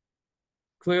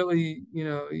 clearly,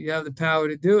 you have the power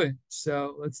to do it.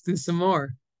 So let's do some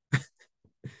more.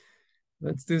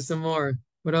 Let's do some more.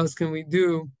 What else can we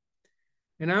do?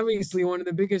 And obviously, one of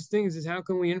the biggest things is how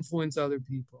can we influence other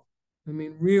people? I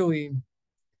mean, really,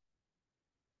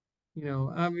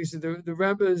 obviously the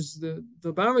Rebbe's, the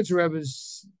Lubavitcher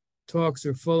Rebbe's talks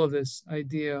are full of this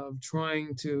idea of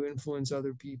trying to influence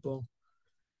other people,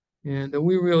 and that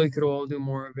we really could all do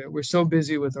more of it. We're so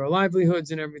busy with our livelihoods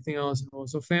and everything else, and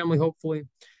also family, hopefully.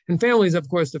 And family is, of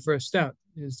course, the first step,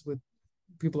 is with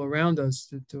people around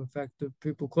us to affect the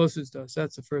people closest to us.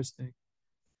 That's the first thing.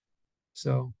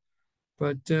 So,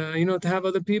 But, to have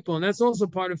other people, and that's also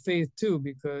part of faith too,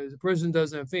 because a person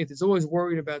doesn't have faith, is always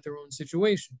worried about their own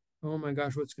situation. Oh my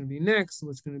gosh, what's going to be next?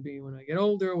 What's going to be when I get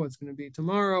older? What's going to be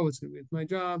tomorrow? What's going to be with my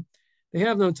job? They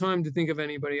have no time to think of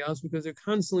anybody else because they're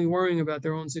constantly worrying about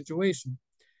their own situation,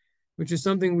 which is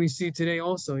something we see today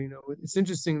also. It's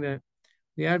interesting that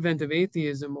the advent of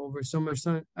atheism over so much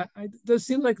time, it does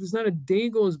seem like there's not a day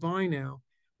goes by now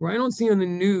where I don't see on the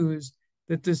news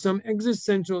that there's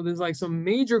like some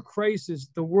major crisis,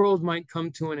 the world might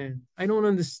come to an end. I don't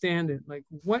understand it. Like,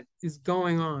 what is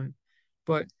going on?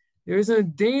 But there isn't a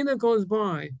day that goes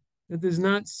by that there's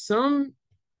not some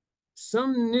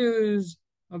news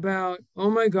about, oh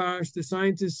my gosh, the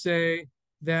scientists say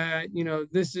that,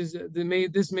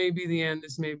 this may be the end,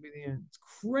 this may be the end. It's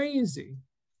crazy.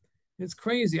 It's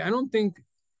crazy. I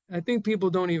think people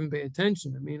don't even pay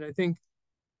attention. I mean, I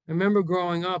remember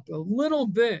growing up a little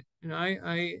bit, and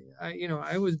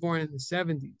I was born in the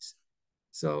 70s.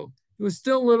 So it was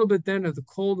still a little bit then of the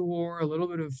Cold War, a little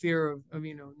bit of fear of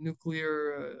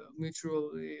nuclear,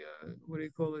 mutually, what do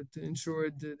you call it,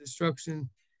 ensured destruction.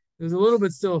 There's a little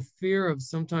bit still of fear of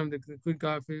sometime there could,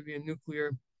 God forbid, be a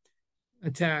nuclear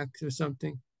attack or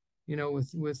something,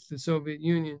 with the Soviet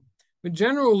Union. But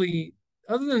generally,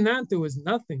 other than that, there was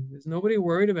nothing. There's nobody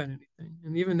worried about anything.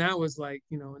 And even that was like,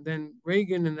 and then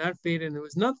Reagan and that faded and there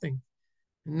was nothing.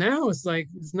 And now it's like,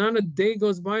 it's not a day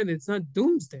goes by that it's not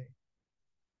doomsday.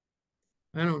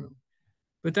 I don't know.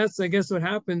 But that's, I guess, what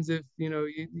happens if, you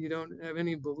don't have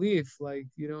any belief, like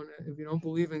if you don't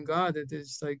believe in God, that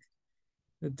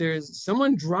there's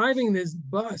someone driving this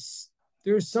bus.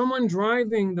 There's someone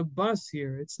driving the bus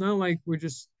here. It's not like we're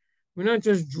not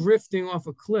just drifting off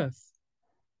a cliff.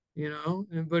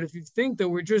 But if you think that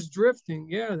we're just drifting,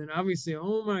 yeah, then obviously,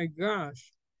 oh my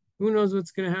gosh, who knows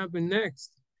what's going to happen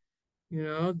next?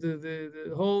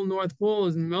 The whole North Pole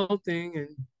is melting, and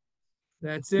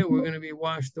that's it. We're going to be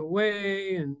washed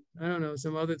away, and I don't know,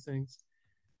 some other things.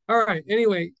 All right.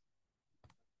 Anyway,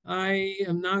 I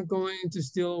am not going to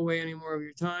steal away any more of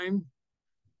your time.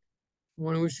 I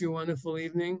want to wish you a wonderful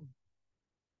evening,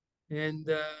 and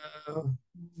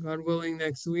God willing,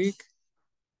 next week,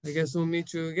 I guess we'll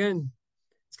meet you again.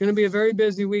 It's going to be a very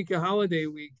busy week, a holiday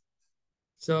week.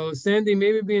 So Sandy,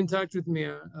 maybe be in touch with me.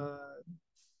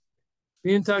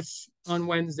 Be in touch on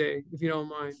Wednesday, if you don't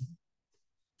mind.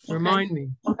 Okay. Remind me.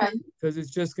 Okay. Because it's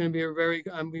just going to be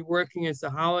I'm be working. It's the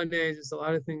holidays. There's a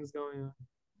lot of things going on.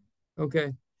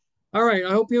 Okay. All right.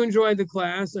 I hope you enjoyed the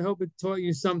class. I hope it taught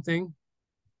you something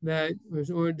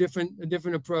or a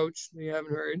different approach that you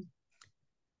haven't heard.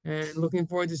 And looking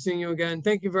forward to seeing you again.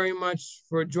 Thank you very much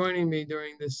for joining me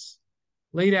during this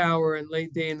late hour and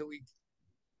late day in the week.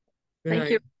 Good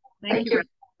night. Thank you.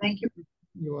 Thank you.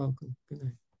 You're welcome. Good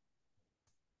night.